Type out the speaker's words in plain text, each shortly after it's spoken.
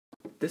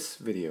This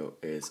video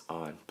is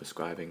on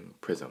prescribing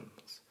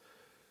prisms.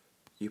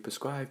 You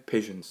prescribe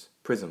patients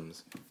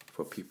prisms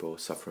for people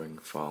suffering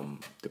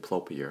from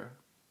diplopia,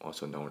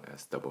 also known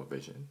as double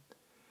vision.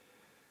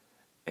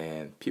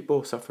 And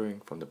people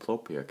suffering from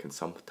diplopia can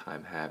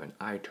sometimes have an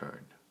eye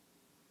turn.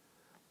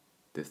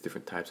 There's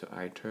different types of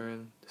eye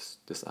turn.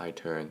 This eye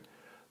turn,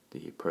 the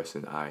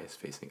person's eye is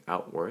facing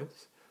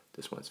outwards.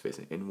 This one's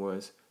facing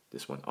inwards.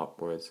 This one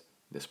upwards.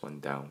 This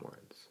one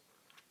downwards.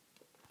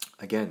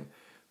 Again,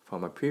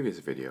 from a previous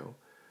video,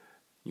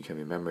 you can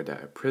remember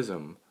that a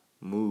prism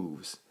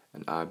moves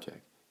an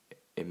object.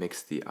 It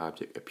makes the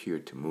object appear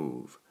to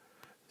move.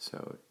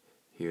 So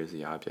here's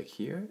the object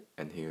here,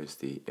 and here's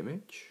the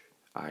image,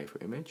 eye for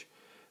image.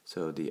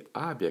 So the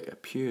object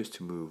appears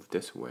to move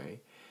this way.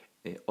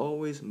 It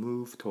always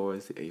moves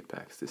towards the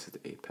apex. This is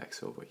the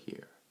apex over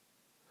here.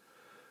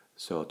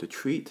 So to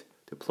treat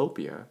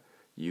diplopia,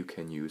 you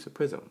can use a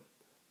prism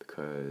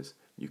because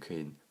you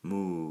can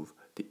move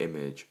the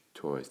image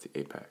towards the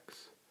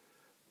apex.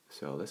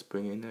 So let's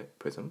bring in the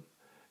prism,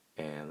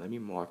 and let me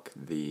mark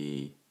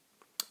the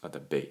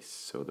base.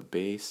 So the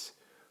base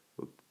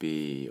would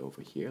be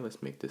over here.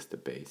 Let's make this the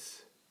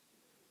base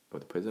of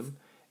the prism,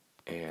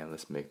 and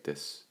let's make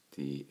this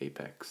the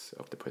apex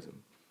of the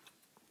prism.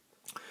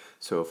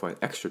 So for an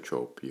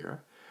extratropia,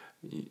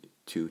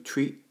 to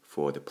treat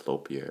for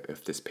diplopia,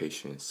 if this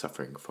patient is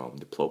suffering from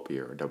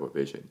diplopia or double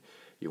vision,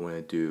 you want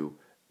to do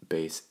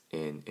base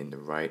in the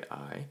right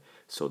eye,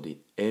 so the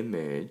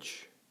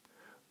image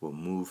will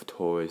move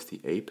towards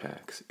the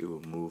apex. It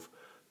will move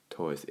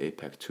towards the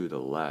apex to the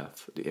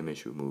left. The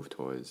image will move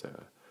towards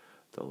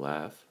the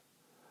left.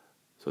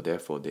 So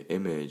therefore, the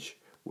image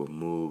will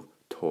move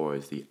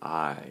towards the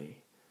eye,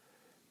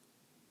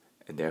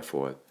 and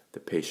therefore,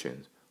 the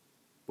patient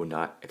will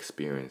not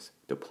experience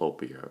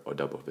diplopia or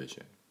double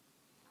vision.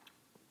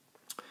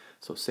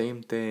 So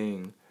same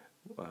thing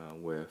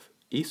with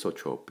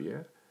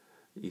esotropia.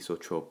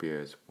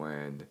 Esotropia is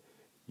when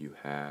you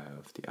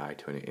have the eye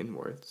turning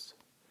inwards.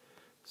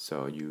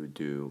 So you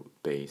do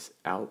base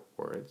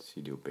outwards.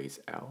 You do base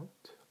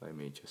out. Let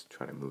me just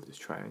try to move this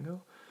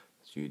triangle.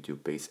 So you do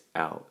base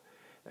out.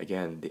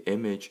 Again, the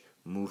image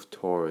moves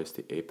towards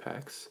the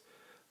apex.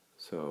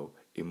 So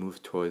it moves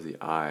towards the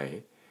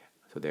eye.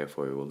 So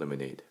therefore, it will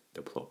eliminate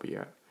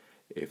diplopia.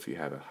 If you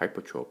have a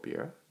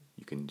hypertropia,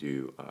 you can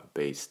do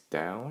base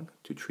down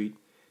to treat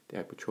the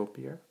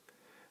hypertropia.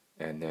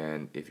 And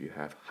then if you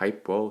have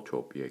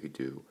hypertropia, you could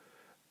do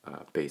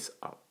base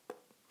up.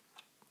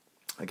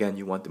 Again,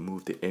 you want to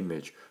move the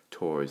image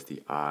towards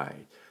the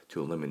eye to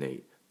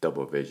eliminate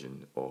double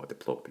vision or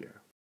diplopia.